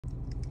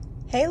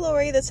Hey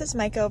Lori, this is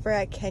Mike over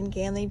at Ken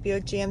Ganley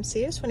Buick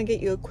GMC. I just want to get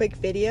you a quick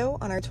video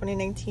on our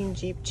 2019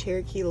 Jeep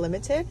Cherokee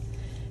Limited.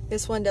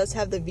 This one does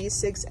have the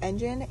V6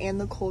 engine and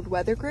the cold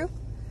weather group,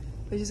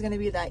 which is going to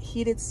be that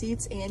heated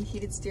seats and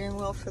heated steering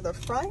wheel for the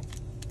front,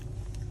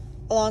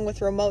 along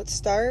with remote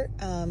start,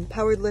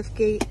 powered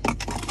liftgate,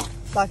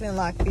 lock and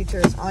unlock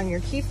features on your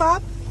key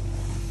fob.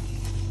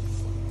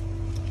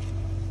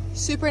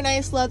 Super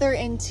nice leather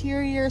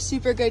interior,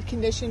 super good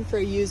condition for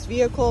a used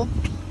vehicle.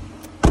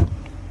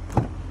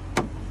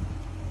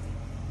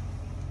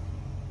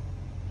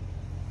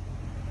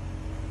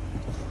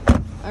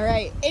 All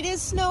right, it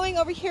is snowing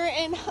over here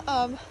in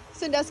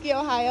Sandusky,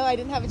 Ohio. I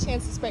didn't have a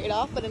chance to spray it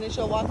off, but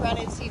initial walk around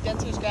and see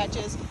dents or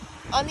scratches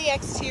on the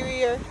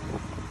exterior.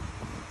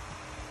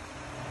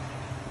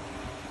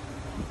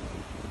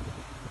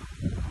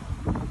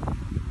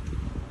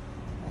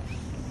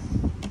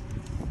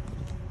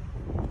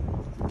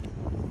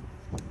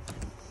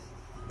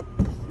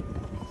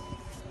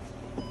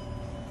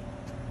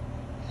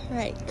 All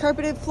right,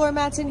 carpeted floor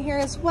mats in here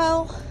as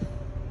well.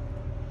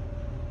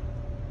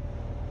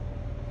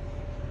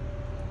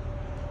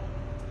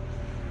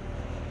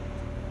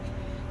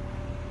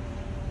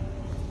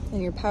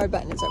 And your power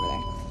button is over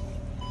there.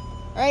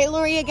 All right,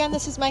 Lori, again,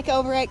 this is Micah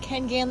over at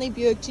Ken Ganley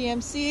Buick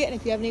GMC. And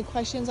if you have any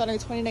questions on our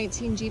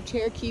 2019 Jeep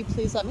Cherokee,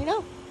 please let me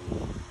know.